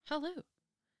Hello,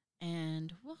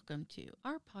 and welcome to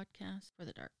our podcast where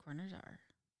the dark corners are.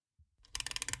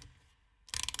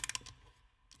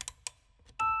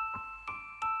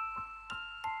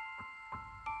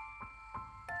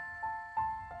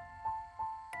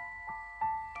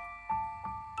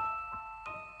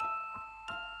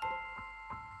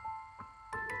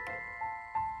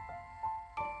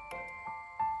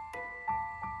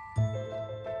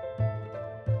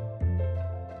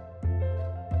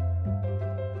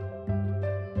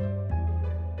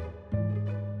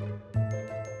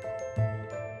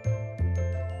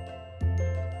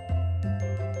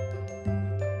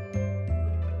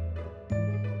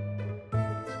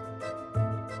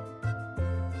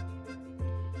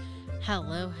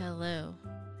 Hello.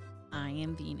 I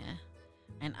am Vina,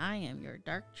 and I am your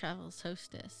Dark Travels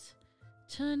hostess.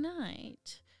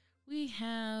 Tonight, we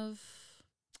have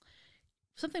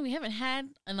something we haven't had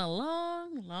in a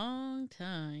long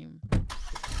time.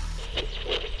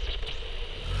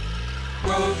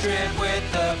 Road trip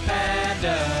with the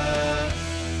panda.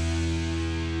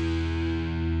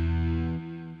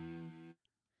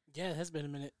 Yeah, it has been a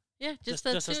minute. Yeah, Just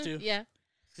us us two. two. Yeah.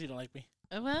 'Cause you don't like me.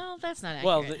 Well, that's not accurate.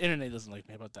 Well, the internet doesn't like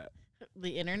me. How about that?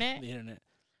 The internet? The internet.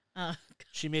 Oh,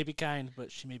 She may be kind,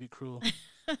 but she may be cruel.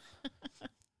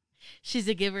 she's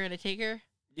a giver and a taker.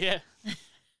 Yeah.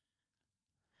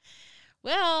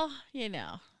 Well,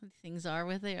 things are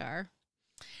what they are.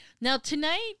 Now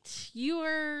tonight you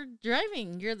are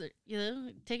driving.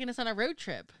 You're taking us on a road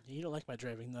trip. You don't like my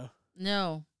driving, though.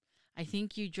 No, I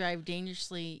think you drive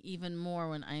dangerously even more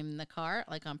when I'm in the car,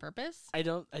 like on purpose. I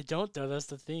don't, though. That's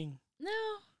the thing.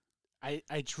 No. I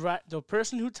drive. The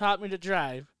person who taught me to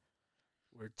drive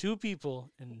were two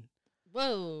people, and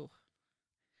Whoa.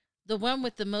 The one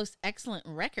with the most excellent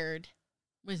record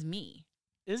was me.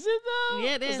 is it though?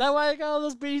 Yeah, it is. Is that why I got all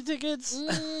those Brady tickets?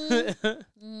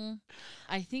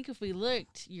 I think if we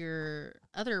looked, your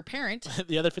other parent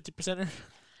The other 50%er?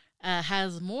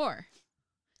 has more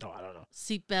Oh, I don't know.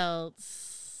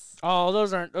 seatbelts. Oh,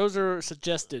 those are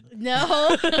suggested.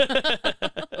 No.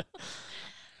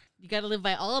 You got to live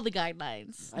by all the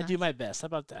guidelines. I do my best. How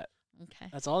about that?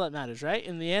 Okay. That's all that matters, right?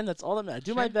 In the end, that's all that matters. I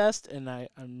do my Sure. best, and I'm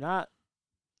not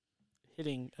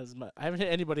hitting as much. I haven't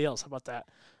hit anybody else. How about that?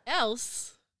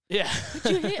 Else, Yeah.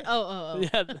 who'd you hit? Oh.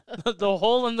 Yeah, the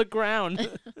hole in the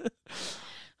ground.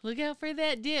 Look out for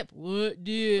that dip. What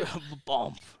dip?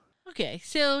 Bump. Okay,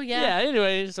 so Yeah.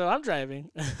 Anyway, so I'm driving.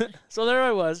 So there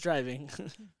I was driving,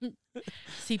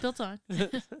 seatbelts on.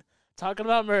 talking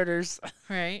about murders.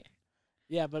 Right.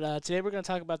 Yeah, but today we're gonna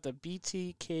talk about the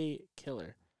BTK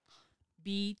killer: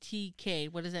 BTK.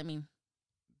 What does that mean?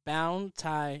 bound,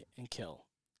 tie, and kill,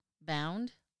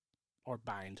 Bound, or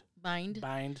bind,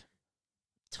 bind,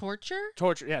 torture.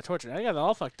 torture. Yeah, torture. I got it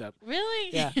all fucked up.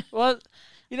 Really? Yeah. Well,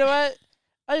 you know what?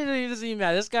 I don't know, he doesn't even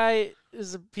matter. This guy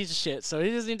is a piece of shit, so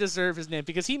he doesn't even deserve his name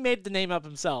because he made the name up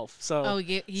himself. So Oh,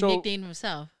 he So- nicknamed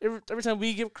himself. every time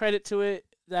we give credit to it,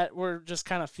 that we're just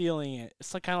kind of feeling it.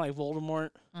 It's like kind of like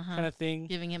Voldemort Uh-huh. kind of thing.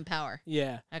 Giving him power.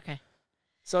 Yeah. Okay.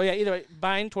 So yeah, either way,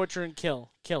 bind, torture, and killer.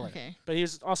 Okay. But he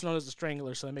was also known as the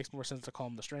Strangler, so that makes more sense to call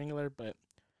him the Strangler. But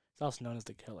he's also known as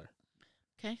the Killer.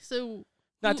 Okay. So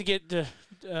Not Who- to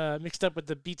get mixed up with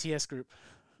the BTS group.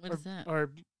 what or, is that?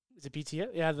 Or is it BTS?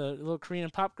 Yeah, the little Korean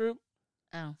pop group.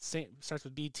 Oh. Starts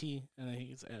with BT and then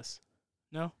it's S.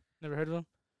 No, never heard of them.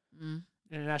 Mm.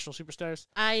 International superstars.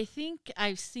 I think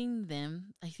I've seen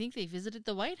them. I think they visited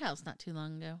the White House not too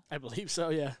long ago. I believe so.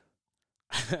 Yeah.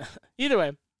 Either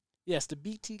way, yes, the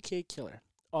BTK killer,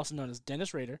 also known as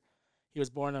Dennis Rader. He was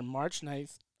born on March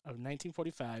 9th of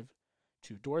 1945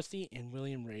 to Dorothy and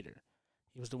William Rader.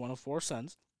 He was the one of four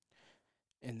sons,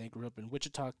 and they grew up in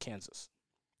Wichita, Kansas.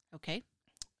 Okay.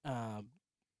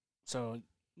 So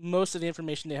most of the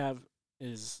information they have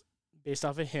is based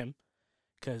off of him,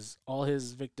 because all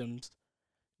his victims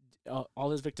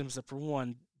except for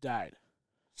one died.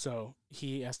 So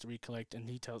he has to recollect, and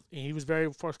he was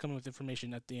very forthcoming with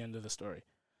information at the end of the story.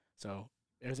 So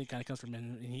everything kind of comes from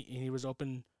him, and he was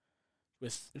open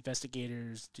with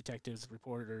investigators, detectives,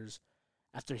 reporters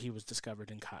after he was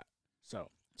discovered and caught. So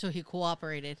he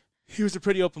cooperated. he was a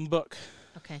pretty open book.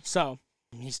 Okay. So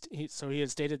he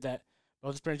had stated that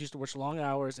both his parents used to work long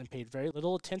hours and paid very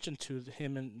little attention to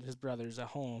him and his brothers at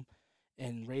home,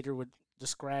 and Rader would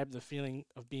describe the feeling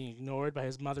of being ignored by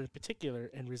his mother in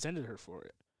particular and resented her for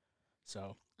it.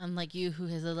 So Unlike you, who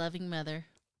has a loving mother.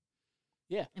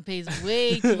 Yeah. And pays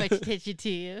way too much attention to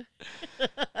you.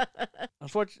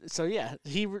 unfortunately, so yeah,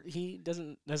 he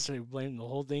doesn't necessarily blame the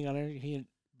whole thing on her.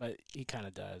 But he kind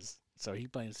of does. So he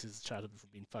blames his childhood for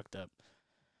being fucked up.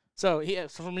 So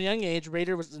from a young age,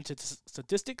 Rader was into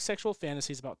sadistic sexual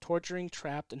fantasies about torturing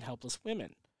trapped and helpless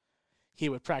women. He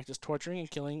would practice torturing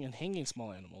and killing and hanging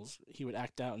small animals. He would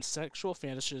act out in sexual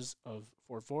fantasies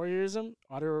for voyeurism,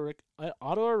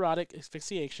 autoerotic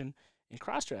asphyxiation, and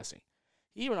cross-dressing.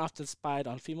 He even often spied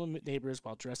on female neighbors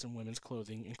while dressed in women's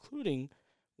clothing, including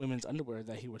women's underwear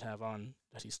that he would have on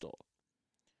that he stole.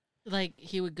 Like,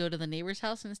 he would go to the neighbor's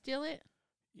house and steal it?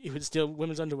 He would steal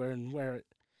women's underwear and wear it.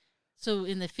 So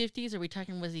in the 50s, are we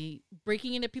talking, was he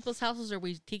breaking into people's houses, or were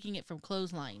we taking it from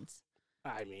clotheslines?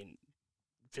 I mean,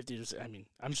 50s. I mean,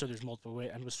 I'm sure there's multiple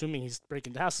ways. I'm assuming he's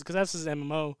breaking into houses because that's his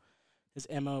MMO. His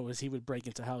MO is he would break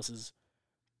into houses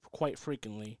quite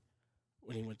frequently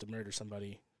when he went to murder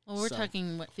somebody. Well, we're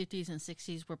talking, what, 50s and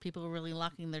 60s, where people were really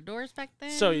locking their doors back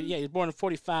then? So, yeah, he's born in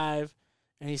 45,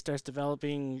 and he starts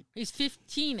developing... He's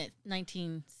 15 at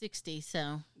 1960,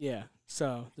 so... Yeah,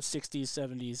 so the 60s,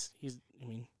 70s,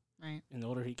 Right. and the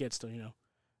older he gets, the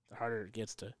harder it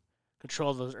gets to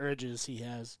control those urges he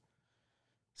has.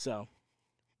 So...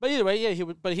 But either way, yeah, he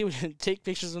would take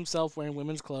pictures of himself wearing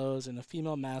women's clothes and a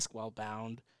female mask while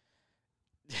bound.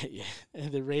 Yeah,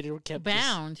 and the Raider kept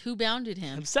Bound? Who bounded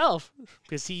him? himself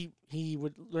because he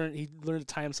would learn to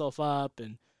tie himself up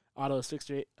and auto,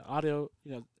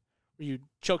 where you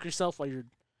choke yourself while you're.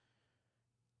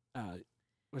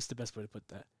 What's the best way to put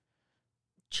that?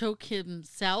 Choke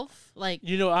himself? Like,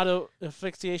 Auto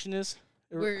asphyxiation is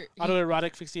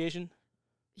autoerotic asphyxiation.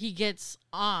 He gets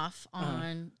off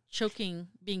on choking,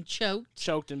 being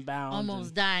Choked and bound.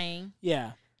 almost dying.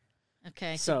 Yeah.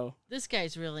 Okay. So This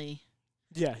guy's really...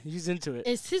 yeah, he's into it.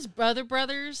 Is his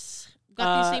brothers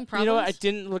got these same problems? You know what? I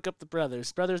didn't look up the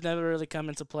brothers. Brothers never really come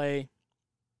into play.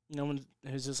 No one.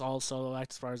 It was just all solo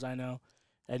act as far as I know.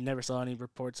 I never saw any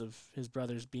reports of his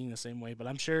brothers being the same way, but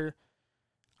I'm sure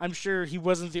he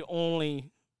wasn't the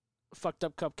only fucked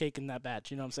up cupcake in that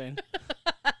batch. You know what I'm saying?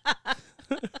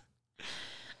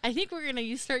 I think we're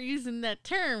gonna start using that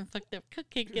term, "fucked up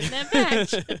cupcake" in that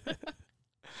batch.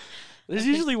 There's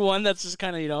usually one that's just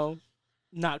kind of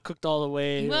not cooked all the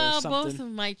way. Well, or something. both of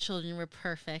my children were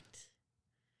perfect.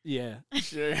 Yeah,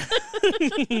 sure.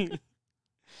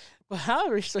 But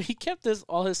however, so he kept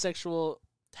all his sexual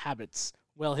habits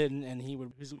well hidden, and he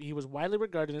was widely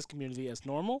regarded in his community as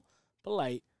normal,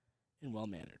 polite, and well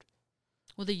mannered.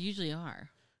 Well, they usually are.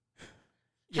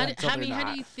 Yeah, How do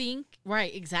you think?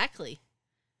 Right, exactly.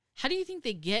 How do you think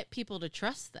they get people to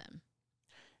trust them?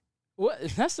 Well,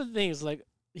 that's the thing. Is like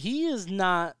he is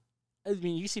not. I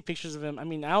mean, you see pictures of him. I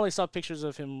mean, I only saw pictures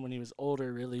of him when he was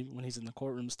older. Really, when he's in the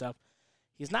courtroom stuff,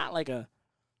 he's not like a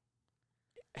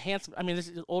handsome. I mean, this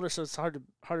is older, so it's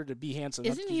harder to be handsome.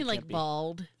 Isn't he like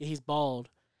bald? Yeah, he's bald.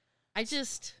 I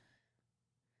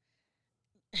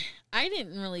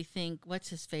didn't really think what's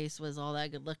his face was all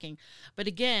that good looking, but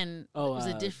again, it was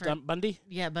a different Bundy.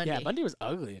 Yeah, Bundy. Yeah, Bundy was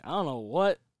ugly. I don't know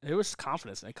what. It was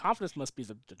confidence. Like, confidence must be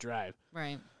the drive.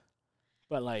 Right.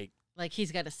 But like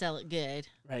he's got to sell it good.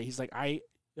 Right. He's like I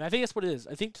think that's what it is.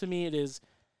 I think to me it is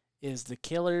the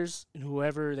killers and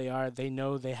whoever they are, they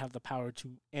know they have the power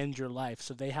to end your life.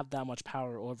 So they have that much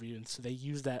power over you, and so they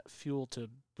use that fuel to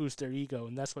boost their ego,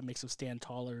 and that's what makes them stand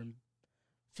taller and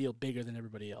feel bigger than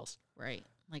everybody else. Right.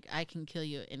 Like, I can kill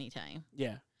you at any time.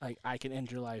 Yeah. Like, I can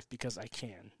end your life because I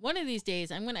can. One of these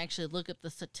days, I'm going to actually look up the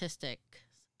statistic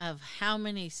of how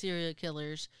many serial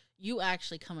killers you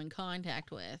actually come in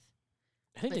contact with.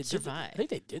 I think they survive. I think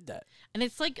they did that. And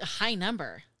it's like a high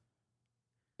number.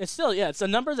 It's still, yeah, it's a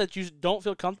number that you don't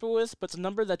feel comfortable with, but it's a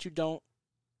number that you don't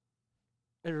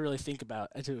ever really think about.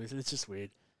 It's just weird.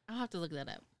 I'll have to look that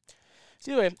up.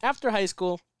 So anyway, after high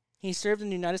school, he served in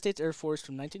the United States Air Force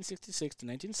from 1966 to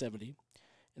 1970,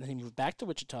 and then he moved back to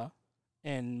Wichita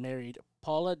and married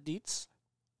Paula Dietz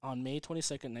on May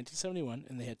 22nd, 1971,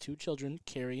 and they had 2 children,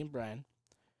 Carrie and Brian.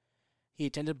 He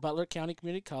attended Butler County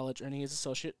Community College, earning his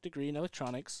associate degree in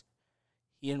electronics.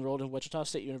 He enrolled in Wichita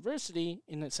State University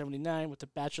in 1979 with a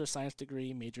Bachelor of Science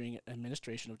degree majoring in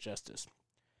Administration of Justice.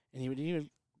 And he would even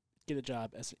get a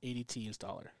job as an ADT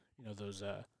installer. Those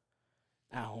at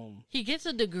home. He gets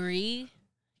a degree,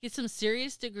 gets some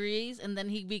serious degrees, and then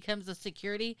he becomes a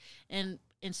security and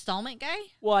installment guy?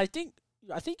 Well, I think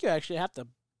you actually have to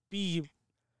be,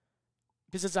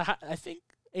 because I think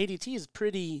ADT is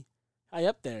pretty high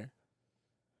up there.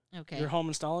 Okay. Your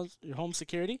home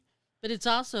security. But it's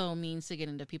also a means to get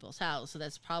into people's house, so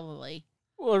that's probably...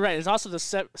 Well, right. It's also the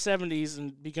 70s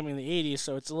and becoming the 80s,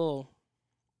 so it's a little...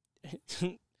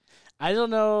 I don't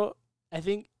know. I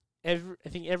think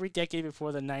every decade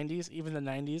before the 90s, even the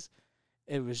 90s,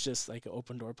 it was just like an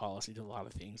open door policy to a lot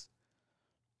of things.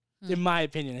 in my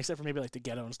opinion, except for maybe like the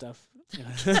ghetto and stuff.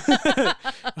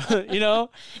 You know?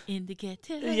 In the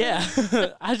ghetto. Yeah.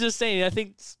 I'm just saying, I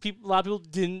think a lot of people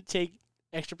didn't take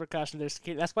extra precaution there.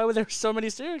 That's why there were so many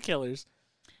serial killers.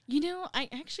 You know, I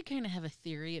actually kind of have a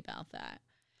theory about that.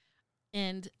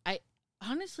 And I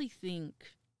honestly think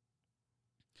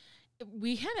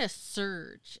we had a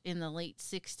surge in the late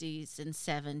 60s and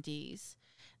 70s,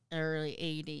 early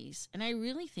 80s. And I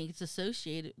really think it's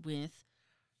associated with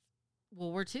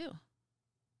World War II.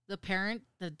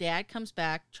 The dad comes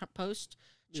back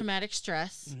post-traumatic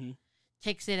stress,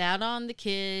 takes it out on the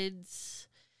kids,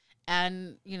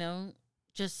 and, you know,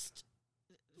 just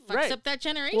fucks up that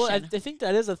generation. Well, I think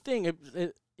that is a thing.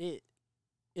 It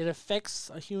affects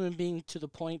a human being to the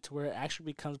point where it actually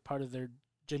becomes part of their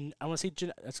I want to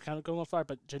say that's kind of going far,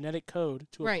 but genetic code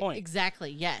to a point. Right,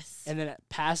 exactly, yes. And then it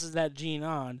passes that gene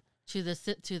on to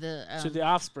the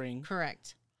offspring.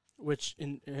 Correct. Which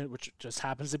just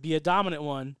happens to be a dominant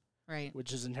one. Right.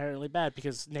 Which is inherently bad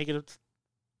because negative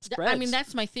spreads. I mean,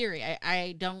 that's my theory.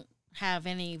 I don't have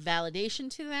any validation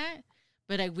to that,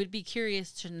 but I would be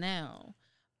curious to know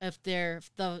if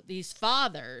these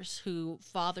fathers who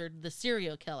fathered the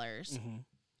serial killers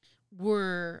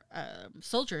were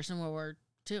soldiers in World War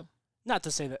II. Not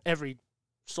to say that every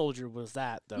soldier was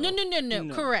that, though. No.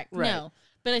 Correct. Right. No.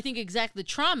 But I think exactly the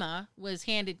trauma was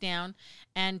handed down.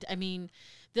 And, I mean,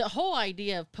 the whole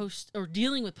idea of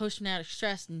dealing with post-traumatic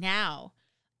stress now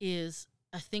is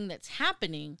a thing that's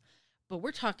happening. But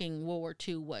we're talking World War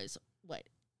II was,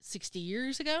 60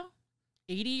 years ago?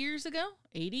 80 years ago?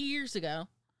 80 years ago.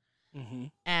 Mm-hmm.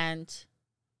 And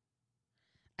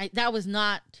that was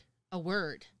not a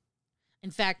word.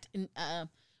 In fact,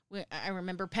 I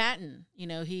remember Patton, you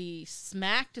know, he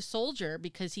smacked a soldier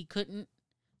because he couldn't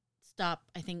stop,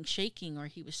 I think, shaking, or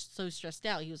he was so stressed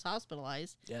out. He was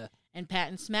hospitalized. Yeah. And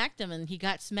Patton smacked him, and he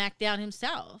got smacked down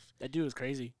himself. That dude was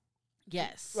crazy.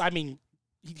 Yes. I mean,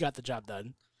 he got the job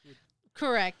done.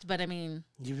 Correct, but I mean,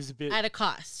 he was a bit at a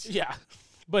cost. Yeah.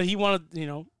 But he wanted, you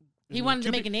know. He wanted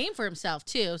to make a name for himself,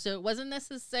 too. So it wasn't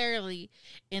necessarily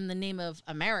in the name of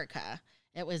America.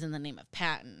 It was in the name of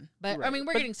Patton. But, right. I mean,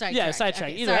 we're getting sidetracked. Yeah,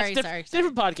 sidetracked. Okay, sorry.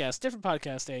 Different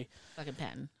podcast, eh? Fucking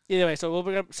Patton. Either way,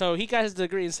 so he got his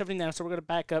degree in 79, so we're going to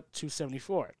back up to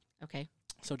 74. Okay.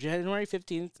 So January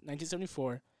 15th,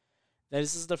 1974,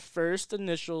 this is the first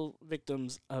initial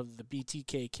victims of the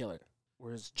BTK killer.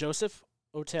 Whereas Joseph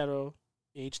Otero,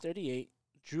 age 38,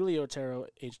 Julie Otero,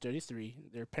 age 33,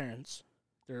 their parents,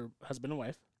 their husband and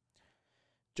wife,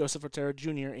 Joseph Otero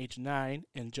Jr., age 9,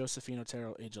 and Josephine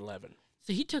Otero, age 11.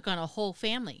 So he took on a whole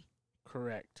family.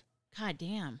 Correct. God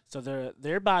damn. So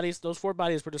their bodies, those 4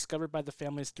 bodies, were discovered by the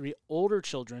family's 3 older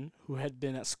children who had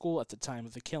been at school at the time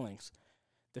of the killings.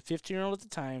 The 15-year-old at the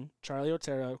time, Charlie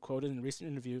Otero, quoted in a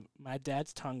recent interview, "My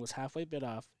dad's tongue was halfway bit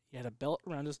off. He had a belt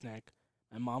around his neck.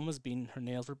 My mom was beaten. Her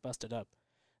nails were busted up.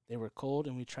 They were cold,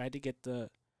 and we tried to get the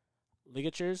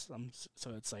ligatures,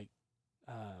 so it's like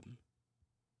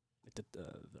the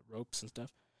ropes and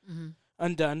stuff,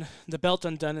 undone, the belt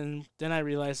undone, and then I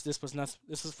realized this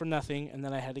was for nothing, and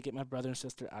then I had to get my brother and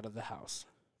sister out of the house."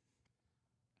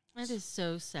 That is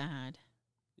so sad.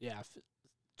 Yeah,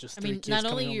 just I 3 mean, kids not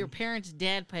coming only home. your parents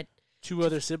dead, but 2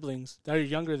 other siblings that are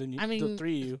younger than you. I mean, the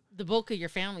 3 of you. The bulk of your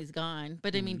family's gone.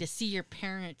 But I mean, to see your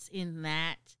parents in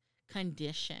that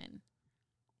condition.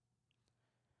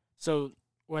 So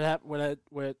what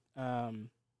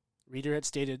Reader had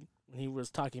stated when he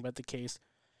was talking about the case.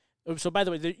 So by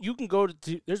the way, you can go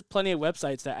to there's plenty of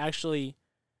websites that actually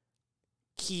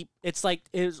keep. It's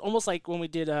almost like when we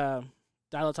did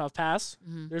Dilatov Pass.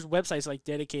 There's websites like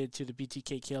dedicated to the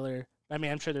BTK killer. I mean,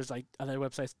 I'm sure there's like other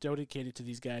websites dedicated to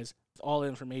these guys with all the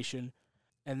information,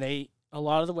 and a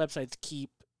lot of the websites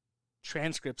keep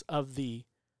transcripts of the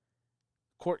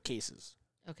court cases.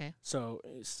 Okay. So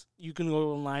you can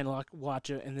go online, watch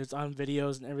it, and it's on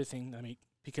videos and everything. I mean,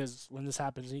 because when this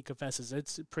happens, he confesses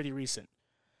it's pretty recent.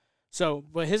 So,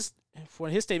 what his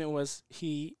statement was,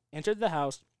 he entered the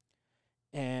house,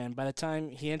 and by the time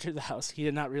he entered the house, he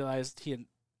did not realize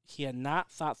he had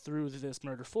not thought through this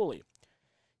murder fully.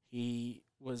 He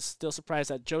was still surprised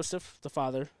that Joseph, the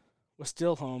father, was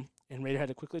still home, and Rader had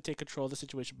to quickly take control of the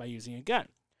situation by using a gun.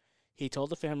 He told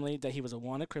the family that he was a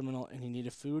wanted criminal and he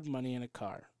needed food, money, and a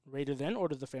car. Rader then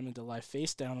ordered the family to lie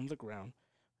face down on the ground,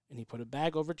 and he put a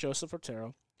bag over Joseph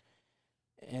Otero.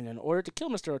 And in order to kill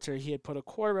Mr. Otero, he had put a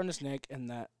cord around his neck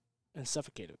and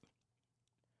suffocated.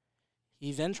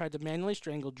 He then tried to manually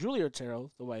strangle Julie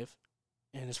Otero, the wife,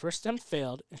 and his first attempt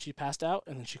failed, and she passed out,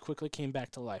 and then she quickly came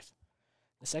back to life.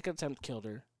 The second attempt killed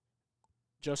her.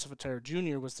 Joseph Otero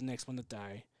Jr. was the next one to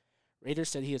die. Rader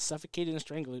said he had suffocated and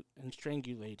strangled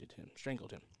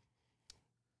him.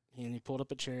 and he pulled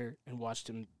up a chair and watched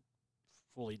him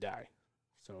fully die.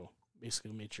 So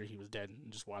basically made sure he was dead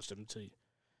and just watched him until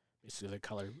basically the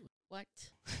color. What?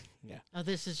 Yeah. Oh,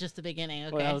 this is just the beginning.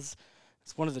 Okay. Well, it's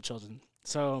one of the children.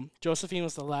 So Josephine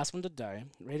was the last one to die.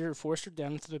 Rader forced her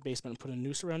down into the basement and put a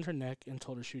noose around her neck and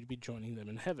told her she would be joining them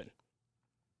in heaven.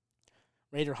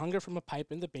 Rader hung her from a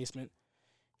pipe in the basement.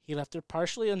 He left her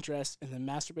partially undressed and then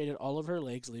masturbated all over her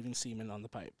legs, leaving semen on the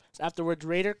pipe. Afterwards,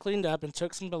 Rader cleaned up and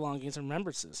took some belongings and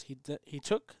remembrances. He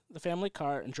took the family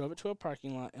car and drove it to a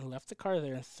parking lot and left the car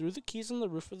there and threw the keys on the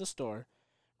roof of the store.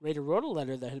 Rader wrote a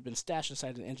letter that had been stashed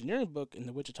inside an engineering book in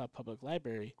the Wichita Public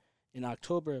Library in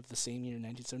October of the same year,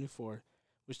 1974,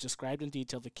 which described in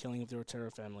detail the killing of the Otero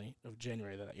family of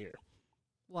January of that year.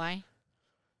 Why?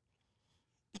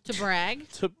 To brag?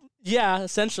 Yeah,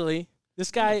 essentially. This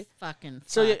guy Fucking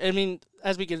So fuck. yeah, I mean,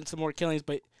 as we get into more killings,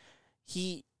 but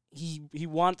he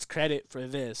wants credit for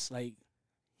this. Like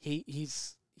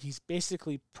he's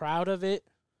basically proud of it,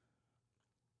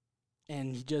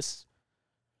 and it gets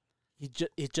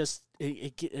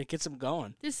him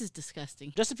going. This is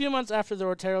disgusting. Just a few months after the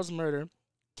Otero's murder,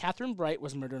 Catherine Bright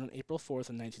was murdered on April 4th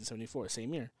in 1974,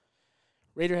 same year.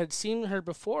 Rader had seen her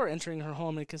before entering her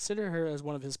home and considered her as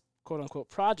one of his quote-unquote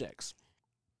projects.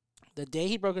 The day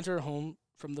he broke into her home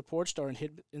from the porch door and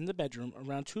hid in the bedroom,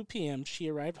 around 2 p.m., she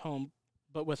arrived home,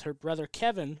 but with her brother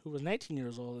Kevin, who was 19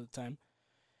 years old at the time,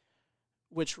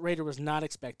 which Rader was not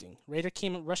expecting. Rader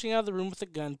came rushing out of the room with a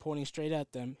gun pointing straight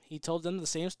at them. He told them the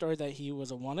same story, that he was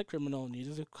a wanted criminal,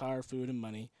 needed a car, food, and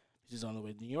money, because he's on the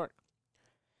way to New York.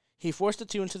 He forced the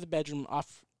two into the bedroom and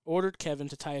ordered Kevin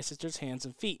to tie his sister's hands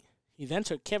and feet. He then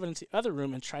took Kevin into the other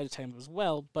room and tried to tie him as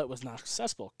well, but was not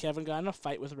successful. Kevin got in a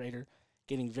fight with Rader,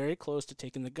 getting very close to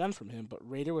taking the gun from him, but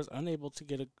Rader was able to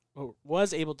get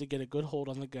a good hold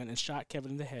on the gun and shot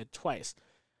Kevin in the head twice.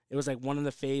 It was like one in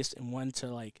the face and one to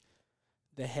like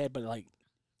the head, but like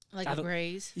a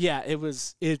graze. Yeah,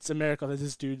 it's a miracle that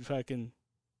this dude fucking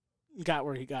got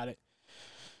where he got it.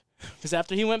 Because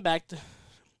after he went back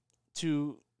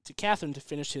to Catherine to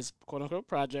finish his quote-unquote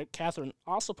project, Catherine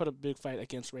also put a big fight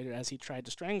against Rader as he tried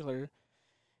to strangle her.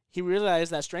 He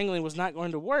realized that strangling was not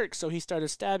going to work, so he started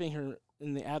stabbing her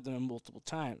in the abdomen multiple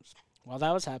times. While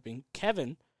that was happening,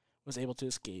 Kevin was able to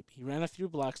escape. He ran a few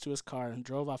blocks to his car and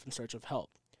drove off in search of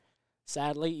help.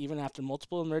 Sadly, even after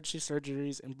multiple emergency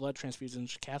surgeries and blood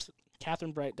transfusions,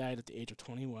 Catherine Bright died at the age of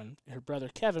 21. Her brother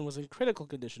Kevin was in critical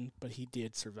condition, but he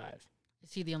did survive.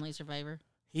 Is he the only survivor?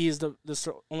 He is the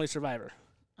only survivor.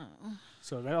 Oh.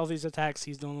 So in all these attacks,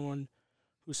 he's the only one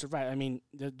who survived. I mean,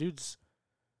 the dude's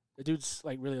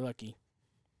like really lucky.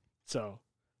 So,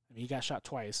 I mean, he got shot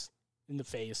twice in the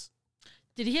face.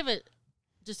 Did he have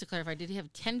just to clarify, did he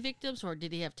have 10 victims or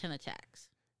did he have 10 attacks?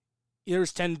 There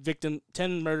was 10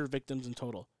 murder victims in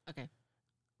total. Okay.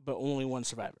 But only one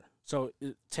survivor. So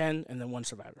 10 and then one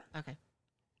survivor. Okay.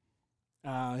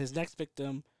 His next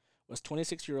victim was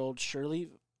 26-year-old Shirley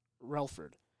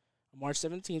Relford. On March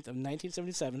 17th of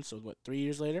 1977, so 3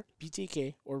 years later,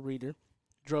 BTK, or Reader,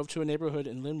 drove to a neighborhood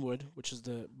in Linwood, which is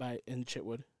in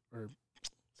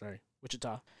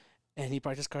Wichita, and he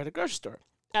parked his car at a grocery store.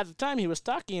 At the time, he was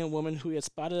stalking a woman who he had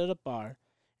spotted at a bar,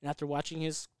 and after watching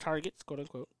his target's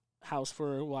quote-unquote house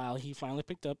for a while, he finally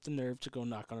picked up the nerve to go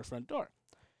knock on her front door.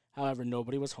 However,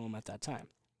 nobody was home at that time.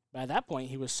 By that point,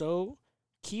 he was so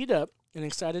keyed up and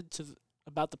excited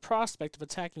about the prospect of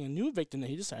attacking a new victim that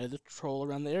he decided to troll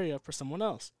around the area for someone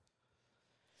else.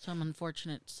 Some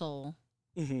unfortunate soul.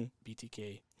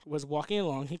 BTK was walking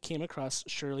along. He came across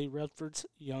Shirley Redford's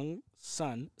young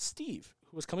son, Steve,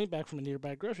 who was coming back from a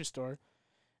nearby grocery store.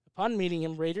 Upon meeting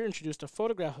him, Rader introduced a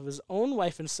photograph of his own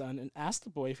wife and son and asked the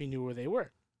boy if he knew where they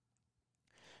were.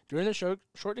 During the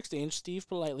short exchange, Steve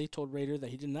politely told Rader that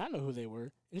he did not know who they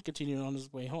were and continued on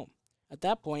his way home. At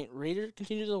that point, Rader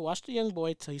continued to watch the young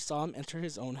boy till he saw him enter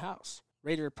his own house.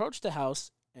 Rader approached the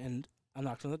house and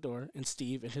knocked on the door, and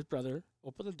Steve and his brother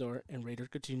opened the door, and Rader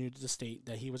continued to state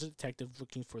that he was a detective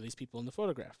looking for these people in the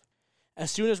photograph.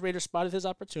 As soon as Rader spotted his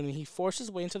opportunity, he forced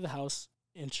his way into the house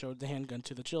and showed the handgun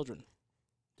to the children.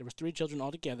 There were 3 children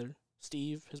altogether: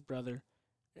 Steve, his brother,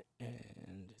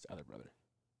 and his other brother.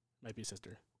 Might be a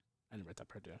sister. I didn't write that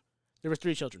part down. There were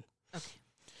 3 children.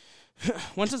 Okay.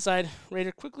 Once inside,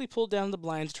 Rader quickly pulled down the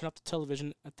blinds to turn off the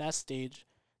television. At that stage,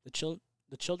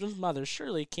 the children's mother,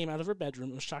 Shirley, came out of her bedroom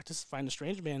and was shocked to find a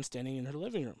strange man standing in her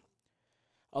living room.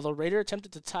 Although Rader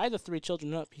attempted to tie the 3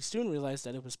 children up, he soon realized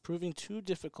that it was proving too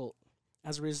difficult.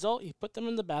 As a result, he put them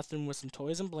in the bathroom with some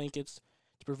toys and blankets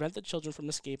to prevent the children from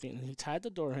escaping, and he tied the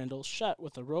door handle shut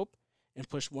with a rope and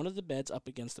pushed one of the beds up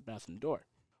against the bathroom door.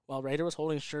 While Rader was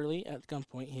holding Shirley at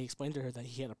gunpoint, he explained to her that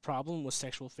he had a problem with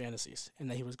sexual fantasies and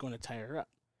that he was going to tie her up.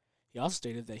 He also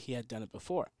stated that he had done it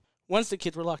before. Once the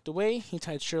kids were locked away, he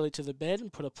tied Shirley to the bed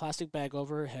and put a plastic bag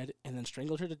over her head and then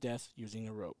strangled her to death using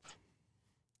a rope.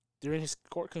 During his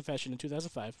court confession in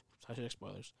 2005,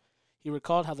 spoilers, he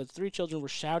recalled how the 3 children were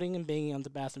shouting and banging on the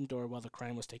bathroom door while the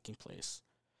crime was taking place.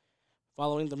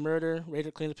 Following the murder,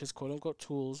 Rader cleaned up his quote-unquote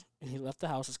tools, and he left the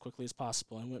house as quickly as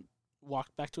possible and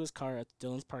walked back to his car at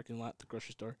Dylan's parking lot at the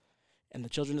grocery store, and the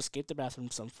children escaped the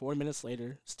bathroom. Some 4 minutes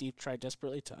later, Steve tried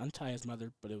desperately to untie his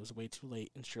mother, but it was way too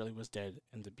late, and Shirley was dead,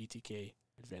 and the BTK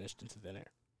had vanished into thin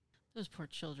air. Those poor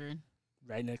children.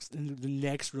 Right next in the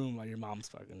next room while your mom's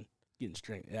fucking getting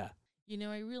strangled. Yeah. You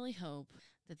know, I really hope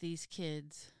that these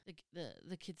kids,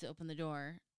 the kids that open the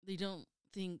door, they don't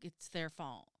think it's their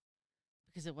fault,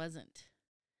 because it wasn't.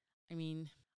 I mean,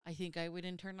 I think I would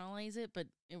internalize it, but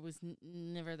it was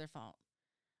never their fault.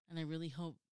 And I really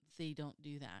hope they don't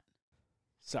do that.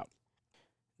 So,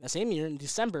 that same year, in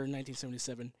December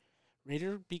 1977,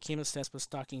 Rader became obsessed with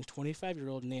stalking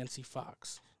 25-year-old Nancy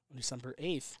Fox. On December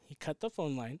 8th, he cut the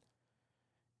phone line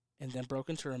and then broke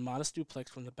into her modest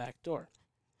duplex from the back door.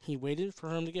 He waited for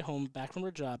her to get home back from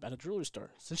her job at a jewelry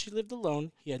store. Since she lived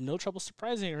alone, he had no trouble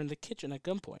surprising her in the kitchen at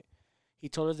gunpoint. He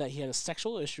told her that he had a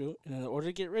sexual issue, and in order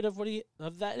to get rid of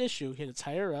that issue, he had to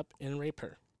tie her up and rape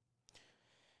her.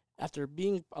 After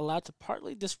being allowed to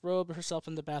partly disrobe herself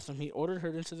in the bathroom, he ordered her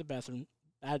into the bedroom,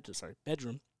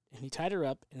 and he tied her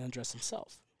up and undressed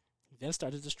himself. He then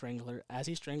started to strangle her. As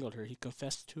he strangled her, he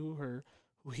confessed to her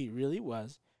who he really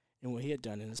was and what he had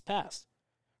done in his past.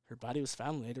 Her body was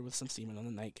found later with some semen on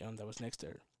the nightgown that was next to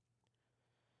her.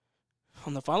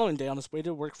 On the following day, on his way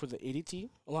to work for the ADT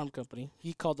alarm company,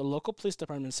 he called the local police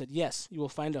department and said, "Yes, you will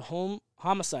find a home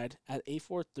homicide at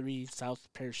 843 South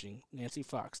Pershing, Nancy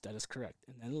Fox. That is correct,"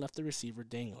 and then left the receiver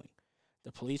dangling.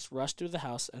 The police rushed through the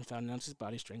house and found Nancy's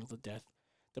body strangled to death.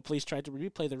 The police tried to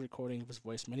replay the recording of his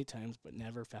voice many times, but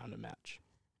never found a match.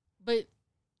 But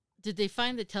did they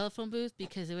find the telephone booth?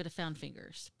 Because they would have found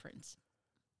fingerprints.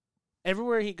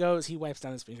 Everywhere he goes, he wipes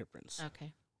down his fingerprints.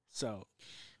 Okay. So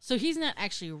he's not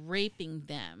actually raping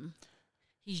them.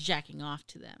 He's jacking off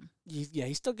to them.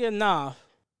 He's still getting off.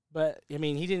 But, I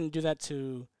mean, he didn't do that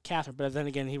to Catherine. But then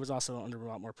again, he was also under a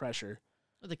lot more pressure.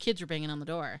 Well, the kids were banging on the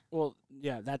door. Well,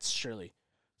 yeah, that's Shirley.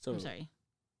 So, I'm sorry.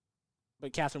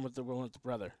 But Catherine was the one with the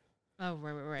brother. Oh,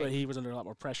 right. But he was under a lot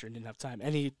more pressure and didn't have time.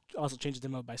 And he also changed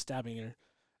him up by stabbing her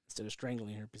instead of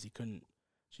strangling her because he couldn't.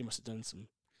 She must have done some.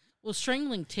 Well,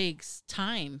 strangling takes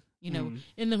time. You know,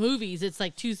 in the movies, it's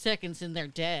like 2 seconds and they're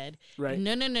dead. Right.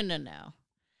 No.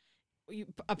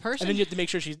 A person. And then you have to make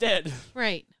sure she's dead.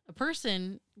 Right. A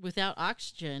person without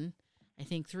oxygen, I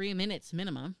think 3 minutes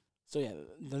minimum. So, yeah,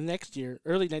 the next year,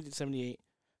 early 1978,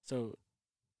 so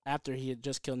after he had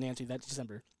just killed Nancy that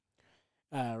December,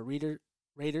 Rader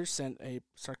sent a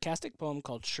sarcastic poem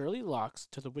called Shirley Locks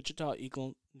to the Wichita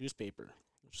Eagle newspaper,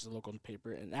 which is a local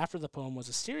paper. And after the poem was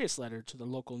a serious letter to the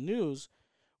local news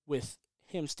with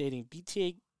him stating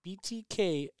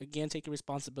BTK again taking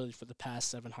responsibility for the past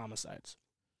 7 homicides.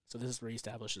 So this is where he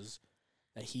establishes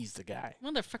that he's the guy.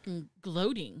 Well, they're fucking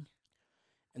gloating.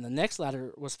 And the next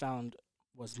letter was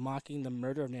mocking the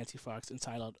murder of Nancy Fox,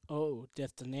 entitled "Oh,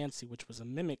 Death to Nancy," which was a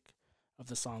mimic of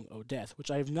the song "Oh, Death,"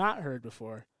 which I have not heard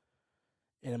before.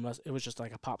 And it was just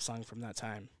like a pop song from that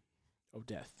time, "Oh,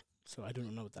 Death." So I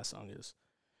don't know what that song is.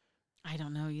 I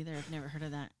don't know either. I've never heard of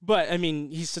that. But, I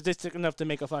mean, he's sadistic enough to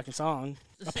make a fucking song,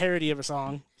 a parody of a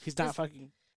song. He's not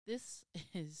fucking... This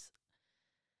is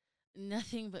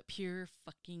nothing but pure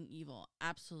fucking evil.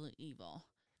 Absolute evil.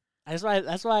 That's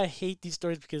why I hate these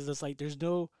stories, because it's like there's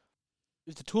no...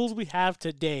 The tools we have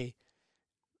today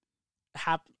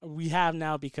we have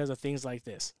now because of things like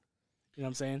this. You know what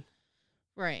I'm saying?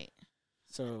 Right.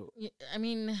 So... I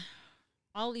mean,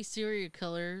 all these serial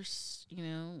killers,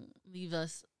 leave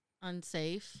us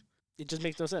unsafe. It just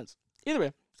makes no sense. Either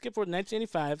way, skip forward to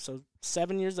 1985, so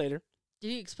 7 years later. Did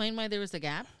he explain why there was a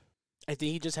gap? I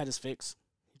think he just had his fix.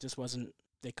 He just wasn't,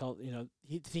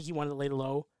 he wanted to lay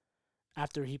low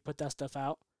after he put that stuff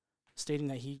out, stating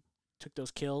that he took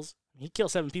those kills. He killed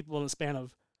 7 people in the span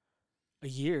of a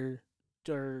year,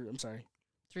 3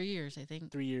 years, I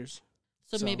think. 3 years.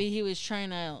 So maybe he was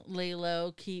trying to lay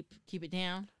low, keep it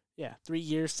down? Yeah, 3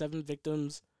 years, 7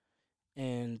 victims,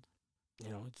 and...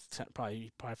 it's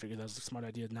probably figured that was a smart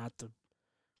idea not to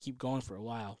keep going for a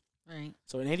while. Right.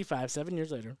 So in 85, 7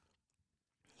 years later,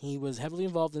 he was heavily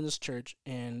involved in this church,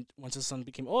 and once his son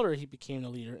became older, he became a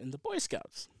leader in the Boy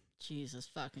Scouts. Jesus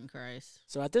fucking Christ.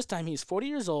 So at this time, he's 40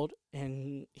 years old,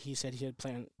 and he said he had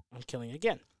planned on killing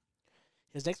again.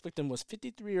 His next victim was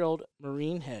 53-year-old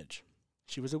Maureen Hedge.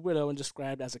 She was a widow and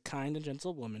described as a kind and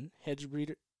gentle woman.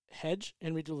 Hedge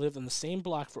and Reader lived on the same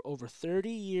block for over 30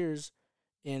 years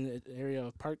in an area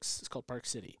of Parks. It's called Park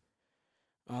City.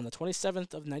 On the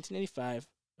 27th of 1985,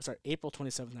 April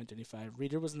 27th, 1985,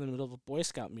 Reader was in the middle of a Boy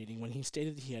Scout meeting when he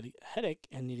stated he had a headache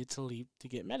and needed to leave to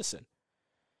get medicine.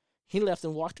 He left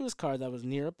and walked to his car that was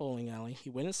near a bowling alley. He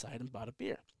went inside and bought a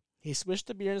beer. He swished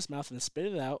the beer in his mouth and spit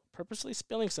it out, purposely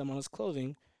spilling some on his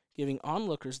clothing, giving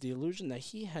onlookers the illusion that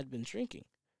he had been drinking.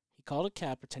 He called a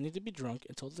cab pretending to be drunk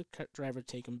and told the driver to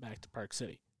take him back to Park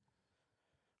City.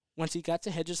 Once he got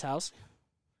to Hedges' house,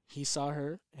 he saw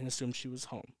her and assumed she was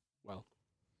home. Well,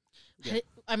 yeah.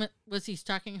 Was he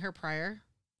stalking her prior?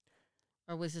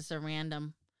 Or was this a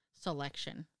random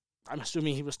selection? I'm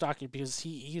assuming he was stalking because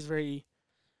he's very...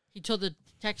 He told the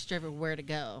taxi driver where to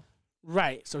go.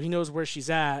 Right, so he knows where she's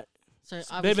at. So they've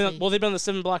obviously... been on the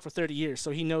 7 block for 30 years,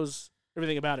 so he knows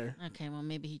everything about her. Okay, well,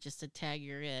 maybe he just said, tag,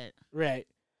 you're it. Right.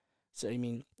 So, I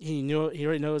mean, he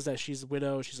already knows that she's a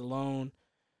widow, she's alone.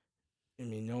 I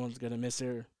mean, no one's going to miss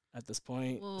her at this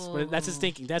point. But that's his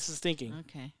thinking.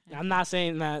 Okay. I'm not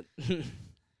saying that.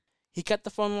 He cut the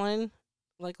phone line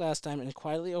like last time and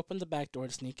quietly opened the back door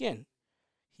to sneak in.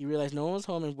 He realized no one was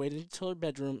home and waited until her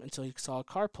bedroom until he saw a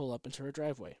car pull up into her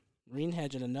driveway. Marine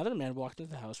Hedge and another man walked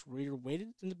into the house. Reader waited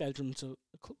in the bedroom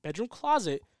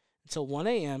closet until 1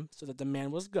 a.m. so that the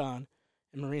man was gone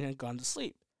and Marine had gone to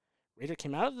sleep. Reader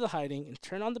came out of the hiding and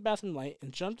turned on the bathroom light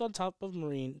and jumped on top of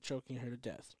Marine, choking her to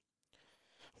death.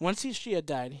 Once she had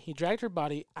died, he dragged her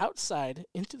body outside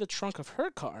into the trunk of her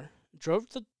car, drove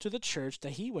to the church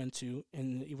that he went to,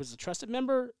 and he was a trusted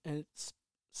member, and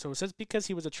so since because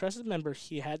he was a trusted member,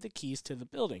 he had the keys to the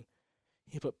building.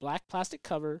 He put black plastic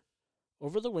cover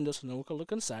over the window so no one could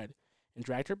look inside, and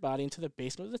dragged her body into the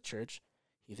basement of the church.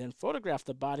 He then photographed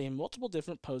the body in multiple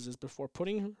different poses before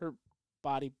putting her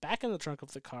body back in the trunk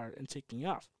of the car and taking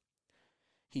off.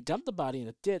 He dumped the body in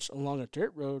a ditch along a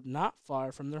dirt road not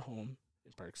far from their home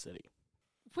in Park City.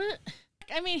 What?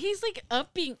 I mean, he's like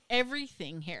upping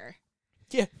everything here.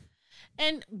 Yeah.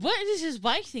 And what is his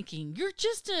wife thinking? You're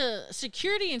just a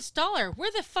security installer.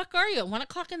 Where the fuck are you at 1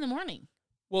 o'clock in the morning?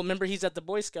 Well, remember, he's at the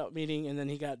Boy Scout meeting, and then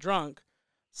he got drunk.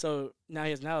 So now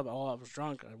he has I was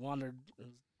drunk. I wandered,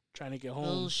 trying to get home.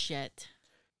 Bullshit.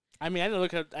 I mean, I didn't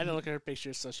look at her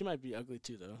pictures, so she might be ugly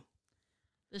too, though.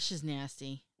 This is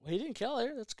nasty. Well, he didn't kill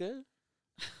her. That's good.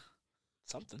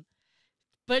 Something.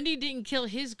 Bundy didn't kill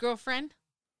his girlfriend.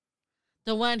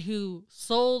 The one who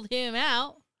sold him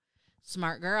out.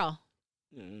 Smart girl.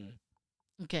 Mm.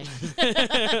 Okay.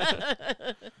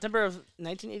 September of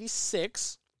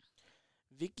 1986,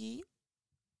 Vicky.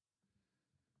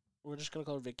 We're just going to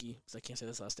call her Vicky because I can't say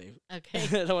this last name. Okay. I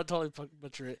don't want to totally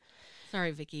butcher it.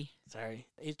 Sorry, Vicky. Sorry.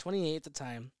 Age 28 at the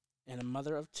time, and a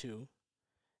mother of 2,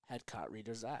 had caught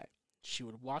Reader's eye. He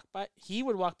would walk by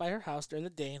her house during the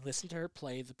day and listen to her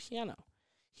play the piano.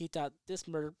 He thought this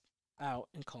murder out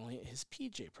and calling it his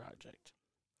PJ project.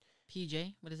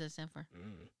 PJ? What does that stand for?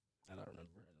 I don't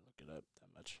remember. I didn't look it up that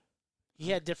much.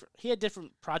 He had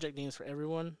different project names for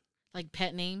everyone. Like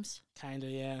pet names? Kinda,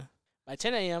 yeah. By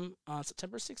 10 a.m. on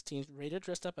September 16th, Raider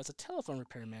dressed up as a telephone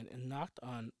repairman and knocked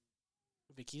on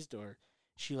Vicky's door.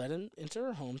 She let him into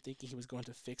her home thinking he was going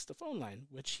to fix the phone line,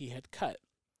 which he had cut.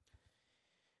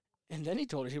 And then he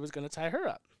told her he was going to tie her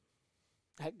up.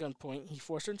 At gunpoint, he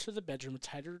forced her into the bedroom and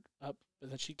tied her up, but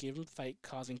then she gave him a fight,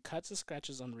 causing cuts and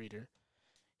scratches on Reader.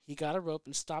 He got a rope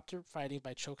and stopped her fighting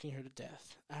by choking her to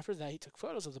death. After that, he took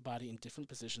photos of the body in different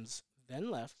positions,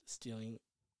 then left, stealing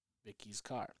Vicky's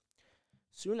car.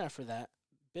 Soon after that,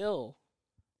 Bill,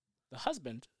 the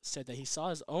husband, said that he saw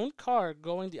his own car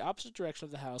going the opposite direction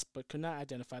of the house but could not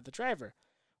identify the driver.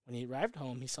 When he arrived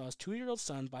home, he saw his 2-year-old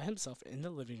son by himself in the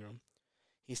living room.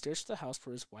 He searched the house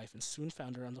for his wife and soon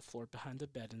found her on the floor behind the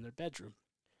bed in their bedroom.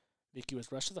 Vicky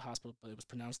was rushed to the hospital, but was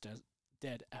pronounced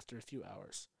dead after a few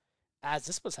hours. As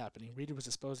this was happening, Reader was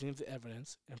disposing of the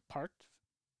evidence and parked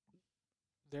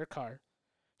their car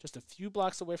just a few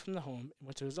blocks away from the home and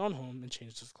went to his own home and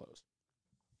changed his clothes.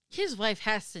 His wife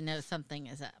has to know something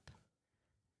is up.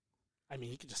 I mean,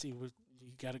 he could just see you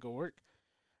got to go work.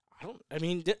 I'm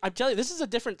telling you, this is a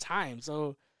different time.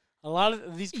 So a lot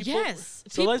of these people, yes,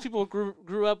 a lot of people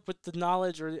grew up with the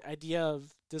knowledge or the idea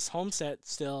of this home set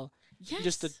still. Yes.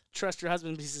 Just to trust your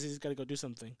husband because he's got to go do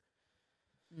something.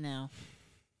 No.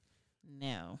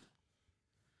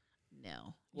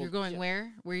 Well, You're going yeah.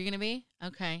 where? Where are you going to be?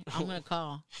 Okay, I'm going to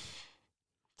call.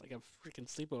 It's like a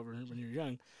freaking sleepover when you're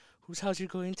young. Whose house you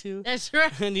going to? That's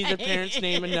right. I need their parents'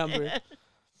 name and number.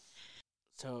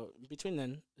 So between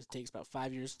then, it takes about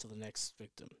 5 years to the next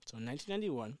victim. So in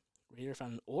 1991, Raider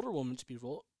found older women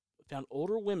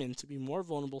to be more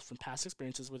vulnerable from past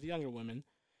experiences with younger women.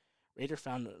 Rader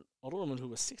found an older woman who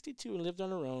was 62 and lived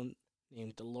on her own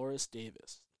named Dolores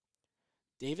Davis.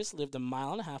 Davis lived a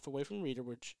mile and a half away from Rader,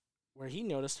 where he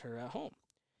noticed her at home.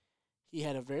 He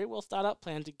had a very well thought out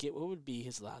plan to get what would be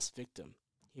his last victim.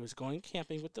 He was going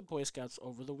camping with the Boy Scouts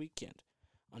over the weekend.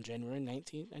 On January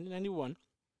 19, 1991,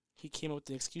 he came up with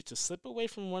the excuse to slip away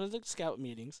from one of the scout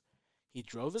meetings. He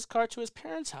drove his car to his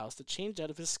parents' house to change out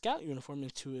of his scout uniform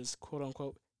into his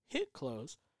quote-unquote hit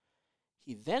clothes.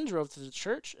 He then drove to the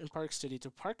church in Park City to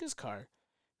park his car,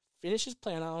 finish his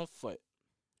plan on foot.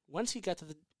 Once he got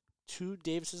to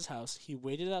Davis's house, he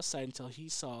waited outside until he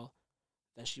saw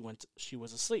that she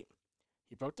was asleep.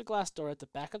 He broke the glass door at the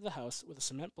back of the house with a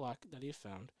cement block that he had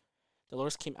found.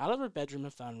 Dolores came out of her bedroom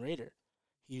and found Rader.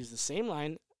 He used the same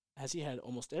line as he had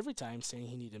almost every time, saying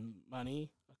he needed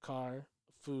money, a car,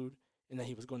 food, and that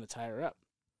he was going to tie her up.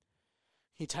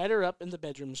 He tied her up in the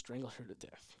bedroom and strangled her to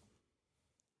death.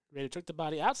 Rader took the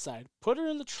body outside, put her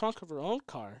in the trunk of her own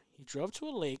car. He drove to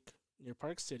a lake near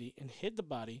Park City and hid the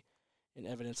body and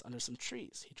evidence under some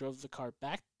trees. He drove the car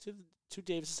back to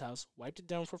Davis's house, wiped it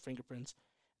down for fingerprints,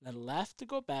 and then left to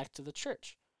go back to the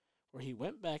church, where he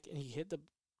went back and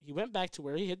he went back to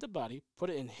where he hid the body, put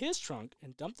it in his trunk,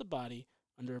 and dumped the body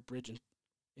under a bridge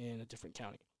in a different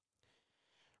county.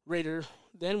 Rader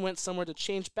then went somewhere to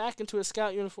change back into his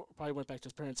scout uniform. Probably went back to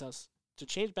his parents' house to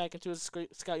change back into his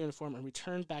scout uniform and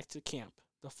returned back to camp.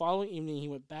 The following evening, he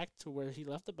went back to where he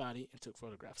left the body and took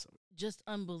photographs of it. Just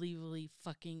unbelievably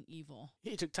fucking evil.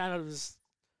 He took time out of his.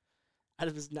 I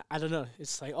don't know.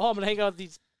 It's like, oh, I'm gonna hang out with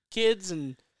these kids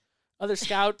and other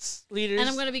scouts, leaders. And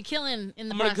I'm going to be killing in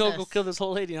the I'm process. going to go kill this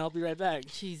whole lady, and I'll be right back.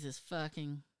 Jesus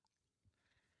fucking.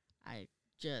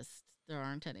 There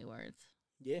aren't any words.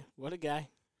 Yeah, what a guy.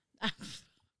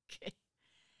 Okay.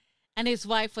 And his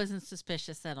wife wasn't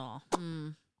suspicious at all.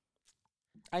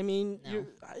 I mean, No.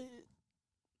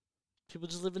 People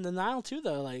just live in denial, too,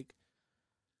 though. Like,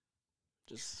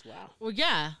 just, wow. Well,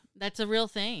 yeah, that's a real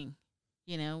thing.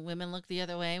 You know, women look the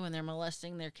other way when they're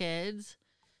molesting their kids.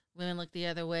 Women look the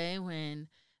other way when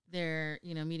they're,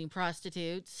 meeting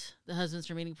prostitutes. The husbands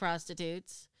are meeting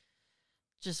prostitutes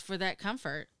just for that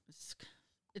comfort.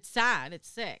 It's sad. It's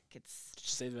sick. It's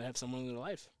Just say they have someone in their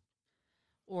life.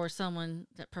 Or someone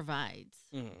that provides.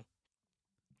 Mm-hmm.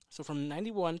 So from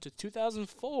 91 to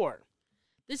 2004.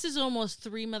 This is almost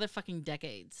 3 motherfucking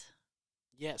decades.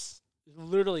 Yes.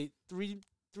 Literally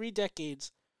three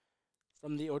decades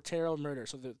from the Otero murder.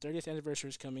 So the 30th anniversary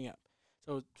is coming up.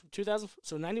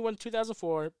 So 91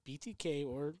 2004, BTK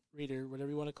or Rader, whatever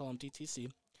you want to call him,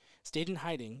 DTC, stayed in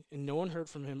hiding, and no one heard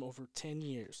from him over 10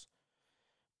 years.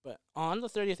 But on the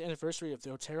 30th anniversary of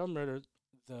the Otero murder,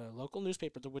 the local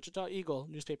newspaper, the Wichita Eagle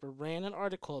newspaper, ran an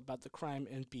article about the crime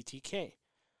and BTK.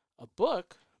 A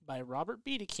book by Robert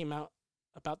Beatty came out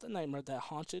about the nightmare that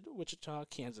haunted Wichita,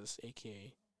 Kansas,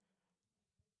 a.k.a.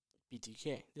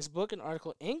 BTK. This book and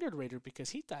article angered Rader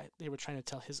because he thought they were trying to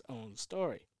tell his own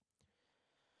story.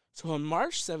 So on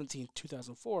March 17,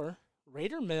 2004,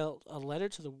 Rader mailed a letter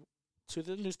to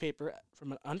the newspaper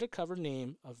from an undercover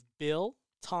name of Bill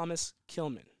Thomas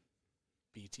Kilman,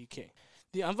 BTK.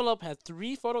 The envelope had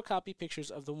 3 photocopy pictures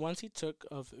of the ones he took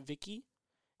of Vicky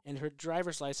and her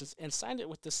driver's license and signed it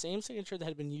with the same signature that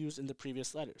had been used in the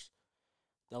previous letters.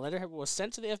 The letter was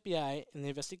sent to the FBI, and the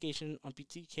investigation on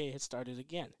BTK had started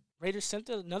again. Rader sent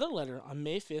another letter on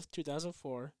May 5,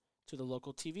 2004, to the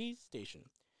local TV station.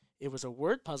 It was a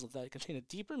word puzzle that contained a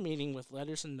deeper meaning with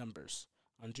letters and numbers.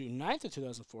 On June 9th of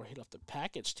 2004, he left a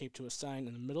package taped to a sign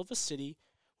in the middle of the city,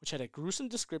 which had a gruesome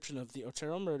description of the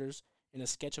Otero murders and a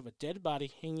sketch of a dead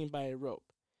body hanging by a rope.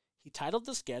 He titled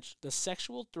the sketch, "The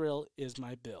Sexual Thrill Is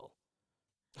My Bill."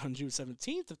 On June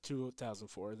 17th of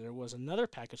 2004, there was another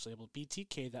package labeled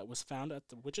BTK that was found at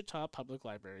the Wichita Public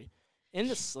Library. In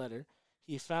this letter,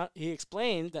 he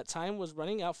explained that time was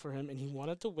running out for him and he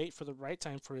wanted to wait for the right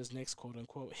time for his next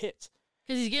quote-unquote hit.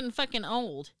 Because he's getting fucking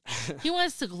old. He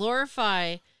wants to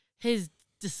glorify his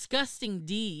disgusting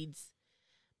deeds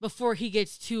before he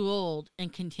gets too old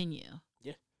and continue.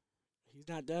 Yeah. He's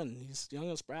not done. He's young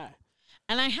and spry.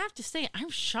 And I have to say, I'm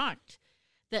shocked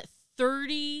that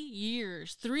 30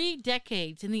 years, 3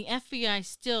 decades, and the FBI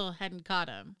still hadn't caught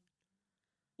him.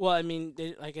 Well, I mean,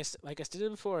 like I stated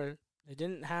before, they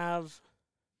didn't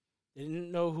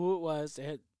know who it was.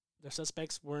 Their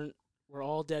suspects were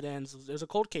all dead ends. There's a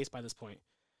cold case by this point.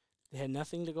 They had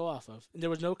nothing to go off of. And there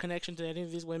was no connection to any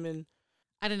of these women.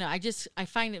 I don't know. I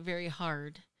find it very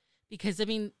hard because,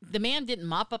 the man didn't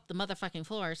mop up the motherfucking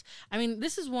floors.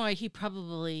 This is why he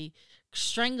probably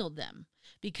strangled them,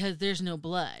 because there's no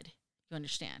blood. You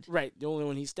understand? Right. The only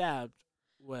one he stabbed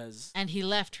was... And he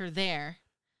left her there.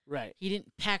 Right. He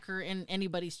didn't pack her in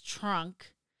anybody's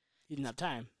trunk. He didn't have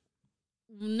time.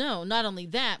 No, not only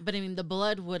that, but I mean, the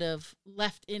blood would have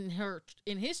left in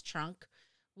his trunk,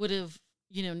 would have,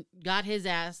 got his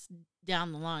ass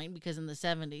down the line, because in the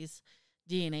 70s,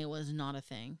 DNA was not a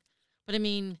thing. But I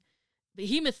mean,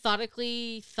 he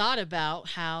methodically thought about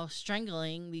how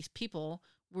strangling these people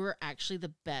were actually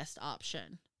the best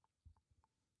option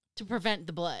to prevent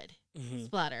the blood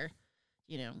splatter,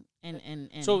 and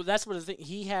So that's what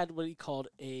he had, what he called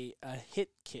a hit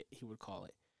kit, he would call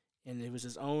it. And it was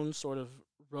his own sort of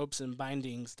ropes and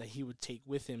bindings that he would take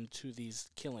with him to these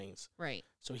killings. right.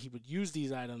 So he would use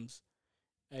these items.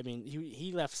 I mean,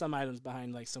 he left some items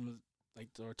behind, like some of,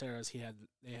 like the Ortegas.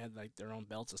 They had like their own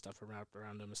belts and stuff wrapped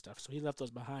around them and stuff. So he left those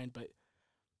behind, but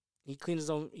he cleaned his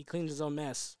own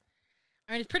mess.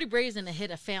 I mean, it's pretty brazen to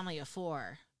hit a family of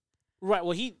 4. Right.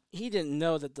 Well, he didn't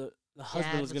know that the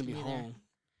husband Dad was going to be was gonna be home,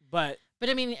 but But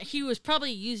I mean, he was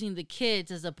probably using the kids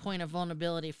as a point of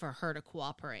vulnerability for her to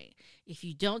cooperate. If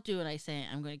you don't do what I say,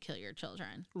 I'm going to kill your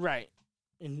children. right.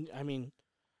 And I mean,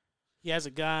 he has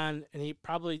a gun, and he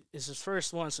probably is his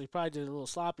first one, so he probably did it a little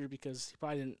sloppier because he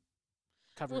probably didn't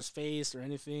cover his face or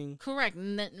anything. Correct.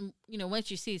 And then, once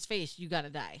you see his face, you got to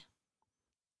die.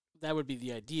 That would be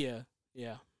the idea.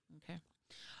 Yeah. Okay.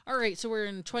 All right. So we're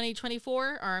in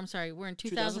 2024, or I'm sorry, we're in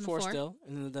 2004. still.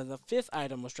 And then the fifth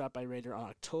item was dropped by Raider on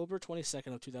October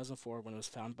 22nd of 2004 when it was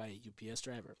found by a UPS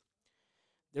driver.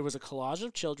 There was a collage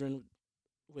of children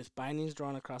with bindings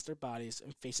drawn across their bodies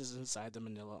and faces inside the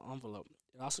manila envelope.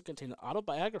 It also contained an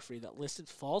autobiography that listed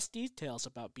false details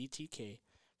about BTK.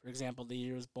 For example, the year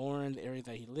he was born, the area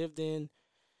that he lived in,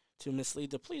 to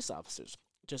mislead the police officers.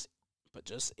 Just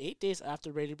 8 days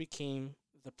after Raider became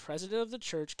the president of the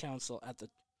church council at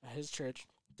his church,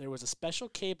 there was a special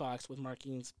K box with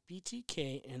markings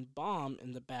BTK and bomb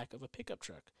in the back of a pickup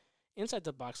truck. Inside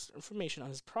the box, information on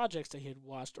his projects that he had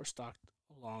watched or stalked,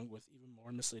 along with even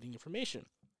more misleading information.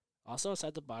 Also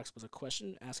inside the box was a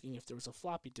question asking if there was a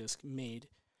floppy disk made,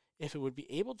 if it would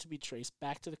be able to be traced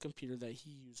back to the computer that he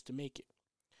used to make it.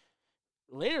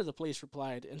 Later, the police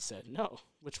replied and said no,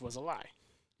 which was a lie.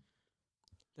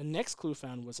 The next clue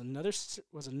found was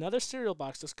another cereal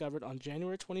box discovered on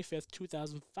January 25th,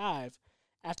 2005,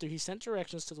 after he sent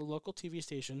directions to the local TV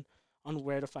station on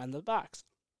where to find the box.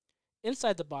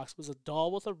 Inside the box was a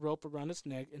doll with a rope around its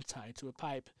neck and tied to a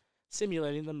pipe,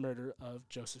 simulating the murder of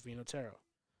Josephine Otero.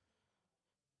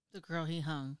 The girl he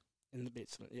hung. In the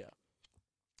basement, yeah.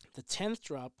 The 10th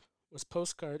drop was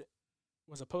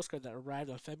a postcard that arrived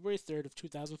on February 3rd of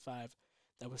 2005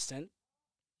 that was sent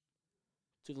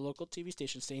to the local TV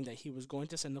station saying that he was going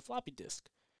to send a floppy disk.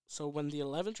 So when the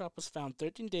 11th drop was found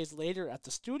 13 days later at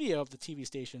the studio of the TV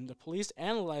station, the police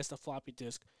analyzed the floppy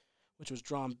disk, which was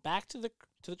drawn back to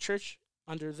the church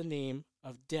under the name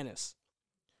of Dennis.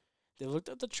 They looked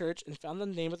at the church and found the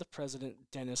name of the president,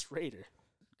 Dennis Rader.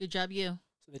 Good job, you.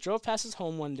 So they drove past his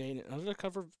home one day in an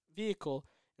undercover vehicle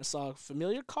and saw a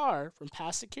familiar car from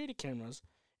past security cameras,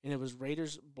 and it was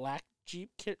Rader's black Jeep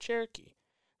Cherokee.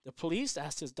 The police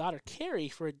asked his daughter, Carrie,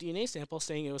 for a DNA sample,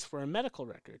 saying it was for a medical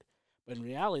record. But in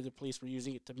reality, the police were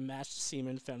using it to match the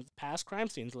semen found at past crime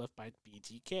scenes left by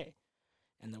BTK.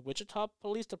 And the Wichita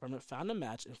Police Department found a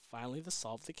match and finally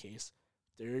solved the case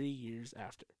 30 years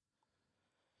after.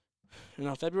 And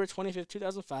on February 25th,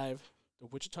 2005, the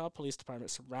Wichita Police Department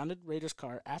surrounded Rader's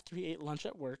car after he ate lunch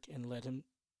at work and led him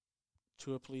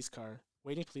to a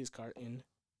waiting police car in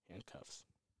handcuffs.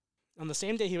 On the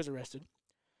same day he was arrested,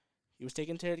 he was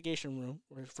taken to the interrogation room,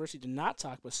 where at first he did not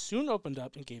talk, but soon opened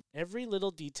up and gave every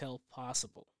little detail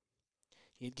possible.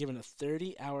 He had given a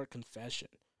 30-hour confession.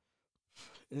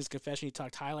 In his confession, he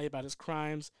talked highly about his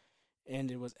crimes,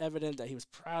 and it was evident that he was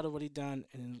proud of what he'd done,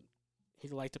 and he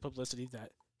liked the publicity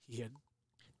that he had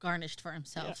Garnished for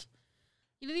himself.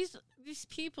 Yeah. These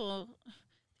people,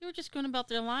 they were just going about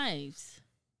their lives.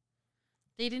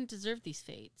 They didn't deserve these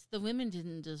fates. The women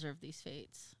didn't deserve these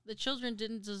fates. The children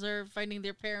didn't deserve finding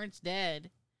their parents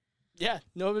dead. Yeah,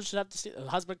 no one should have to see a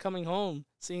husband coming home,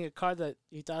 seeing a car that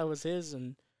he thought was his,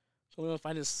 and going to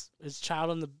find his child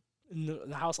in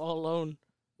the house all alone.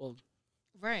 Well,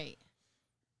 right.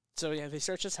 So yeah, they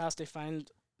search his house. They find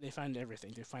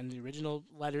everything. They find the original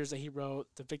letters that he wrote,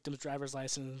 the victim's driver's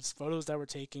license, photos that were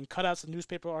taken, cutouts of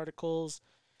newspaper articles.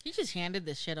 He just handed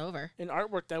this shit over. And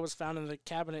artwork that was found in the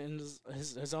cabinet in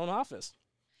his own office.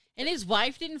 And his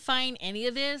wife didn't find any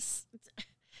of this?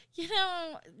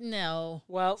 No.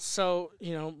 Well, so,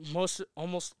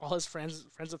 almost all his friends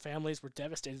and families were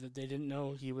devastated that they didn't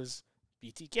know he was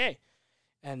BTK.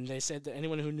 And they said that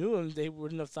anyone who knew him, they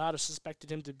wouldn't have thought or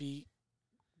suspected him to be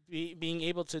being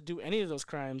able to do any of those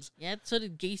crimes. Yeah, so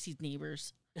did Gacy's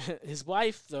neighbors. His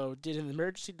wife, though, did an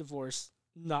emergency divorce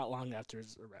not long after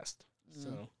his arrest.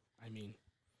 So, I mean,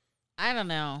 I don't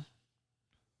know.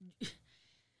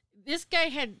 This guy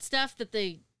had stuff that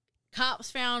the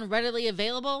cops found readily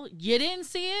available. You didn't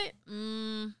see it?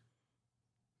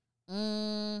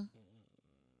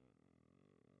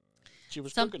 she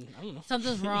was cooking. I don't know.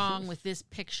 Something's wrong with this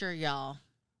picture, y'all.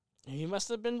 He must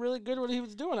have been really good at what he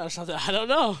was doing or something. I don't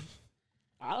know.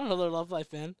 I don't know their love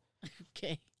life, man.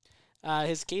 Okay.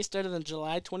 His case started on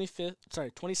July 27th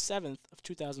of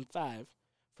 2005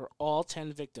 for all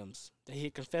 10 victims that he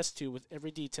had confessed to with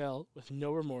every detail, with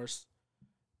no remorse,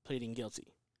 pleading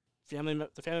guilty. The family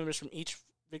members from each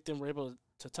victim were able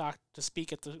to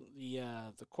speak at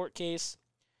the court case.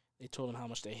 They told him how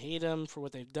much they hate him for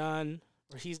what they've done,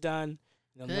 or he's done.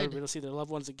 They'll never be able to see their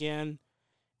loved ones again.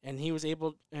 And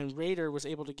Rader was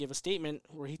able to give a statement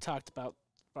where he talked about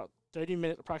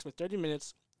approximately 30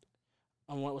 minutes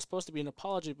on what was supposed to be an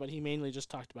apology, but he mainly just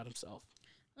talked about himself.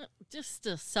 Just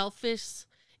a selfish,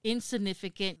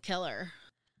 insignificant killer.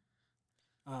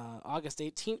 August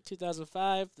 18th,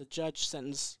 2005, the judge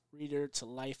sentenced Rader to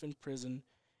life in prison.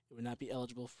 He would not be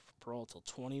eligible for parole until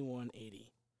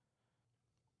 2180.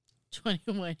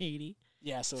 2180.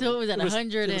 Yeah, so it was at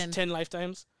 100 it was 10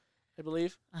 lifetimes, I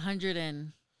believe. 100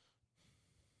 and...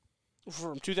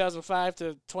 From 2005 to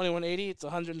 2180, it's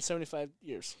 175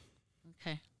 years.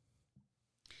 Okay.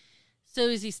 So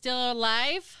is he still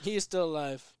alive? He is still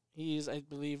alive. He's, I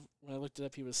believe, when I looked it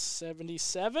up, he was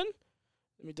 77.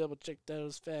 Let me double check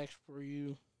those facts for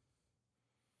you.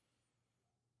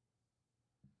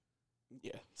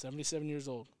 Yeah, 77 years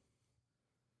old.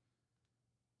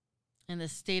 In the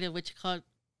state of Wichita,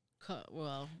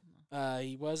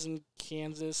 he was in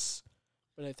Kansas,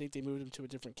 but I think they moved him to a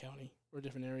different county or a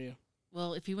different area.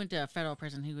 Well, if he went to a federal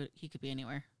prison, he could be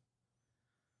anywhere.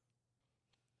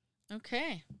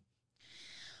 Okay.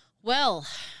 Well,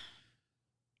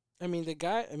 I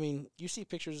mean, you see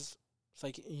pictures, it's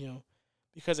like,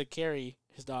 because of Carrie,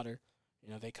 his daughter,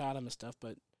 they caught him and stuff,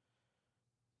 but,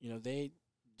 they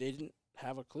didn't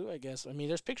have a clue, I guess. I mean,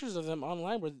 there's pictures of them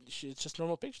online where it's just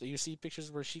normal pictures. You see pictures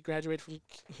where she graduated from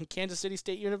Kansas City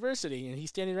State University, and he's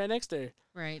standing right next to her.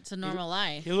 Right, it's a normal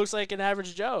life. He looks like an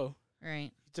average Joe.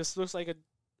 Right. He just looks like a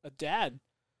dad.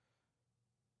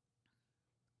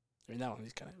 I mean, that one,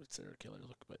 he's kind of a serial killer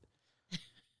look, but...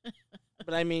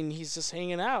 But, I mean, he's just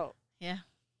hanging out. Yeah.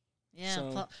 Yeah,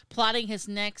 So, plotting his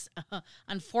next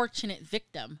unfortunate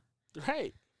victim.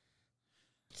 right.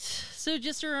 So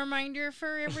just a reminder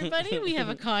for everybody, we have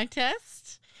a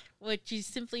contest. What you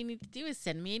simply need to do is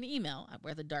send me an email at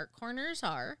where the dark corners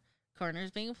are,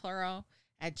 corners being plural,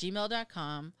 at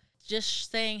gmail.com.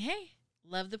 Just saying, hey,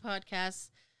 love the podcast.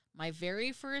 My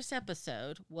very first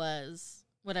episode was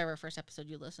whatever first episode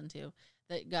you listened to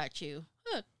that got you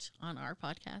hooked on our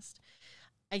podcast.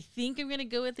 I think I'm going to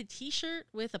go with a t-shirt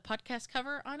with a podcast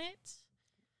cover on it.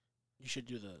 You should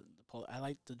do the I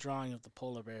like the drawing of the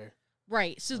polar bear.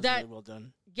 Right. So That was really well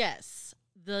done. Yes.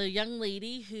 The young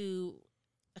lady who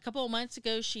a couple of months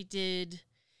ago she did,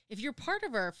 if you're part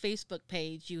of our Facebook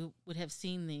page, you would have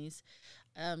seen these.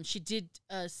 She did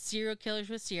Serial Killers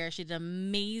with Sierra. She did an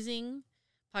amazing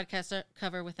podcast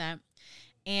cover with that.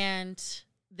 And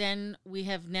then we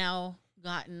have now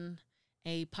gotten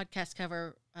a podcast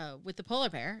cover with the polar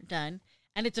bear done.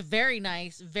 And it's a very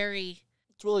nice, It's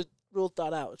really real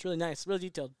thought out. It's really nice, really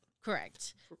detailed.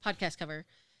 correct podcast cover.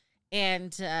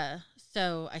 And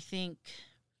so I think,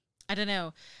 I don't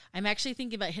know, I'm actually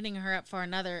thinking about hitting her up for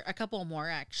a couple more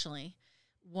actually.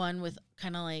 One with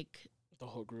kind of like The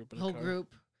whole group.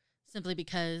 group, simply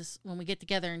because when we get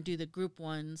together and do the group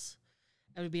ones,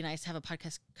 it would be nice to have a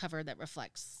podcast cover that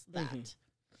reflects that. Mm-hmm.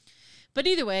 But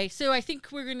either way, so I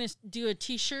think we're going to do a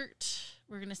t-shirt.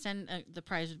 We're going to send, the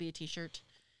prize would be a t-shirt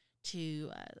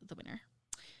to the winner.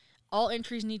 All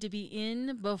entries need to be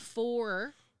in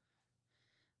before...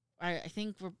 I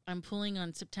think I'm pulling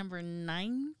on September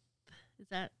 9th. Is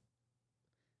that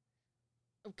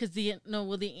because the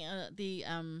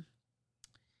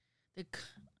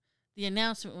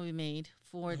announcement will be made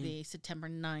for the September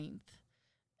 9th.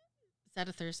 Is that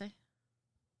a Thursday?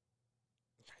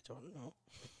 I don't know.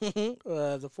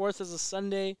 The 4th is a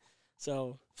Sunday,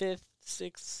 so 5th,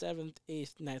 6th, 7th,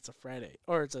 8th, 9th a Friday,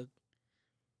 or it's a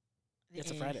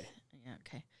Friday. Yeah.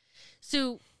 Okay.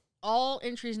 So. All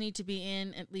entries need to be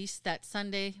in at least that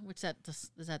Sunday. Which is that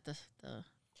the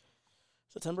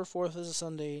September 4th is a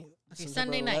Sunday. Okay,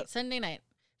 Sunday night. Sunday night.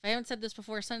 If I haven't said this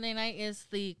before, Sunday night is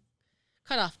the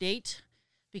cutoff date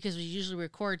because we usually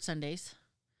record Sundays.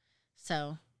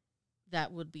 So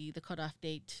that would be the cutoff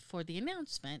date for the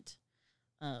announcement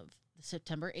of the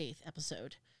September 8th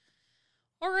episode.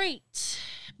 All right.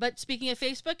 But speaking of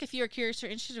Facebook, if you are curious or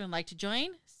interested and would like to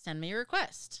join, send me a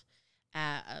request.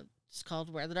 It's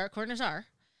called Where the Dark Corners Are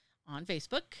on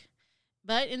Facebook.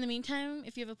 But in the meantime,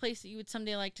 if you have a place that you would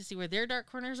someday like to see where their dark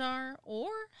corners are, or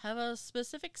have a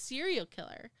specific serial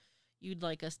killer you'd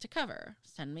like us to cover,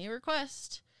 send me a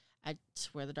request at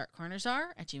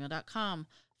wherethedarkcornersare@gmail.com.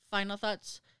 Final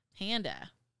thoughts, Panda.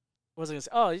 What was I gonna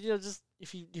say? Oh, just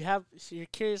if you're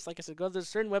curious, like I said, go to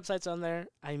certain websites on there.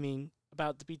 I mean,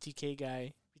 about the BTK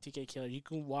guy, BTK killer. You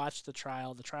can watch the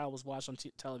trial. The trial was watched on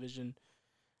television.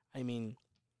 I mean,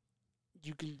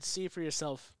 you can see for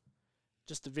yourself.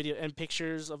 Just the video and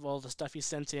pictures of all the stuff he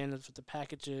sent in with the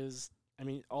packages. I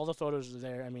mean, all the photos are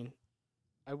there. I mean,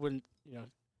 I wouldn't, they're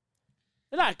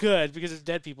not good because there's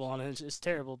dead people on it. It's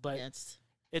terrible, but Yeah,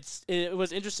 it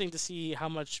was interesting to see how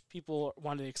much people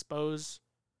wanted to expose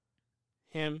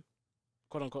him,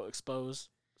 quote unquote, expose,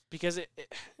 because it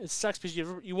sucks because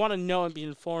you want to know and be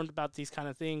informed about these kind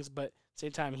of things, but at the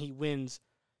same time he wins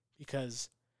because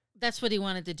that's what he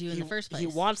wanted to do in the first place. He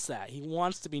wants that. He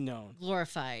wants to be known.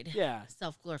 Glorified. Yeah.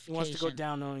 Self-glorification. He wants to go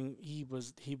down knowing he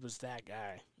was that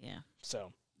guy. Yeah.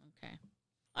 So. Okay.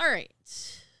 All right.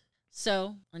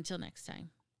 So, until next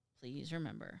time, please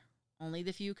remember, only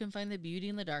the few can find the beauty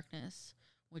in the darkness,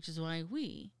 which is why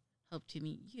we hope to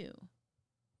meet you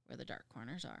where the dark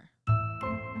corners are.